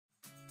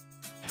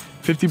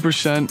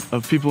50%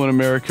 of people in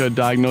America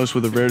diagnosed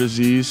with a rare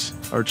disease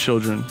are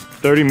children.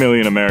 30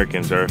 million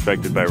Americans are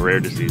affected by rare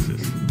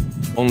diseases.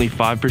 Only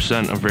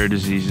 5% of rare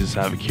diseases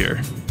have a cure.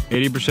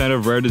 80%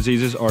 of rare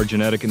diseases are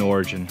genetic in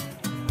origin.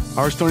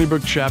 Our Stony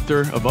Brook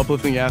chapter of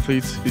Uplifting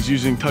Athletes is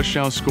using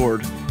touchdowns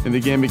scored in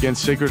the game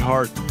against Sacred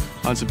Heart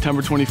on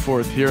September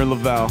 24th here in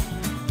Laval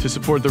to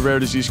support the rare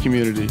disease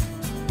community.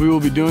 We will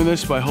be doing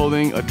this by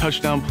holding a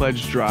touchdown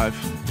pledge drive.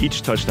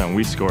 Each touchdown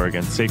we score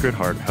against Sacred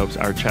Heart helps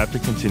our chapter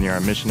continue our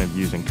mission of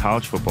using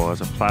college football as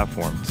a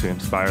platform to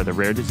inspire the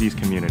rare disease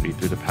community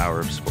through the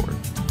power of sport.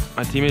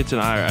 My teammates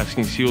and I are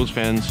asking Seals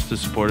fans to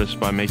support us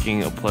by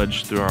making a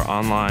pledge through our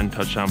online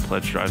touchdown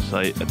pledge drive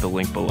site at the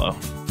link below.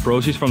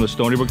 Proceeds from the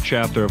Stony Brook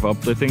chapter of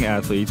Uplifting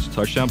Athletes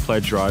Touchdown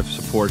Pledge Drive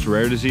supports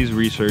rare disease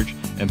research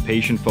and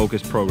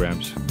patient-focused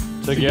programs.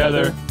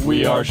 Together,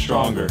 we are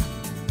stronger.